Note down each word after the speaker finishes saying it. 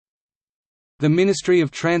The Ministry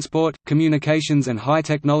of Transport, Communications and High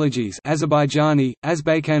Technologies Azerbaijani,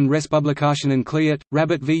 Azbaykan Respublikasının Kliyat,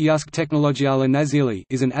 Rabat v Yusk Teknolojiyalar Nazili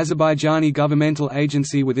is an Azerbaijani governmental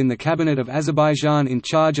agency within the Cabinet of Azerbaijan in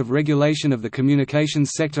charge of regulation of the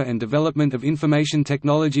communications sector and development of information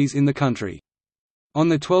technologies in the country.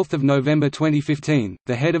 On 12 November 2015,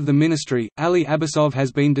 the head of the ministry, Ali Abbasov,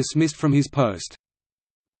 has been dismissed from his post.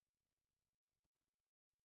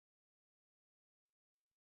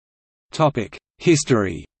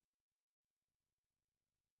 History.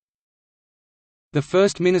 The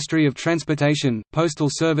first Ministry of Transportation, Postal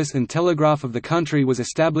Service and Telegraph of the country was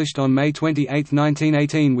established on May 28,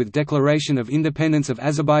 1918 with Declaration of Independence of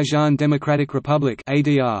Azerbaijan Democratic Republic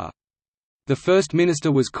 (ADR). The first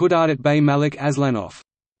minister was Kudret Bey Malik Aslanov.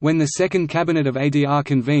 When the second cabinet of ADR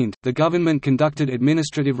convened, the government conducted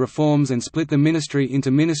administrative reforms and split the ministry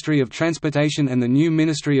into Ministry of Transportation and the new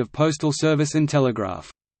Ministry of Postal Service and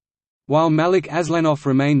Telegraph. While Malik Aslanov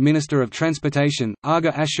remained Minister of Transportation,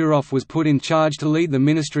 Aga Ashurov was put in charge to lead the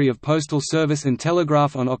Ministry of Postal Service and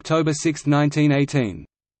Telegraph on October 6, 1918.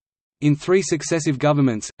 In three successive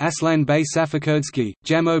governments, Aslan Bey Safakurdsky,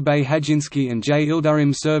 Jamo Bey Hajinsky and J.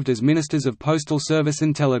 Ildarim served as Ministers of Postal Service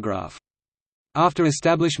and Telegraph. After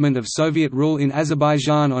establishment of Soviet rule in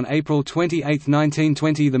Azerbaijan on April 28,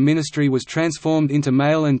 1920, the ministry was transformed into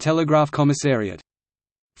Mail and Telegraph Commissariat.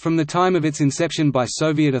 From the time of its inception by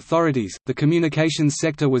Soviet authorities, the communications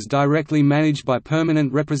sector was directly managed by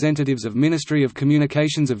permanent representatives of Ministry of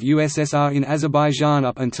Communications of USSR in Azerbaijan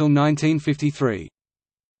up until 1953.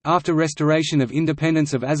 After restoration of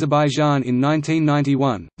independence of Azerbaijan in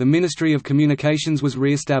 1991, the Ministry of Communications was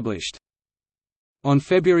re-established. On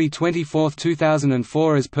February 24,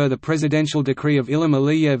 2004, as per the presidential decree of Ilham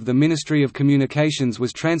Aliyev, the Ministry of Communications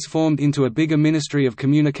was transformed into a bigger Ministry of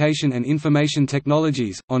Communication and Information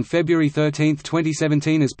Technologies. On February 13,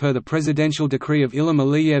 2017, as per the presidential decree of Ilham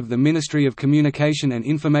Aliyev, the Ministry of Communication and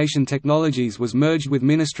Information Technologies was merged with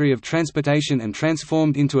Ministry of Transportation and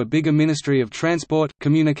transformed into a bigger Ministry of Transport,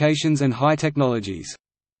 Communications and High Technologies.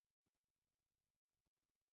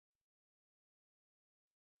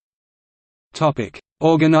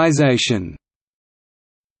 Organization.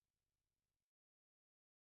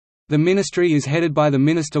 The ministry is headed by the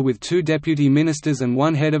minister with two deputy ministers and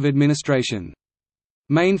one head of administration.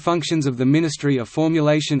 Main functions of the ministry are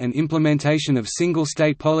formulation and implementation of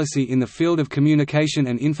single-state policy in the field of communication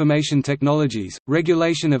and information technologies,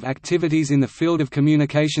 regulation of activities in the field of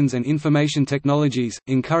communications and information technologies,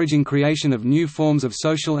 encouraging creation of new forms of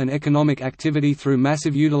social and economic activity through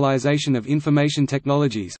massive utilization of information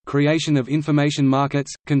technologies, creation of information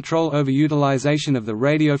markets, control over utilization of the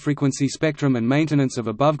radio frequency spectrum and maintenance of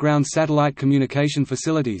above-ground satellite communication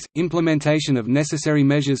facilities, implementation of necessary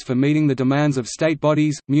measures for meeting the demands of state bodies,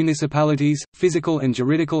 municipalities, physical and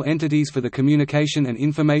juridical entities for the communication and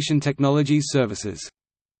information technologies services.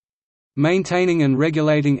 Maintaining and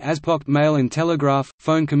regulating ASPOCT mail and telegraph,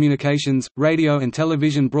 phone communications, radio and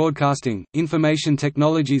television broadcasting, information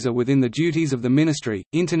technologies are within the duties of the ministry.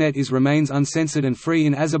 Internet remains uncensored and free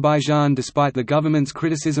in Azerbaijan despite the government's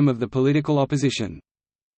criticism of the political opposition.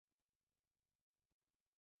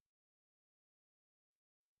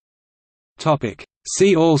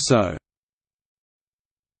 See also: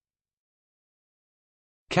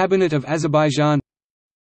 Cabinet of Azerbaijan,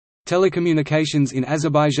 Telecommunications in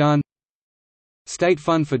Azerbaijan, State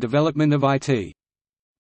Fund for Development of IT.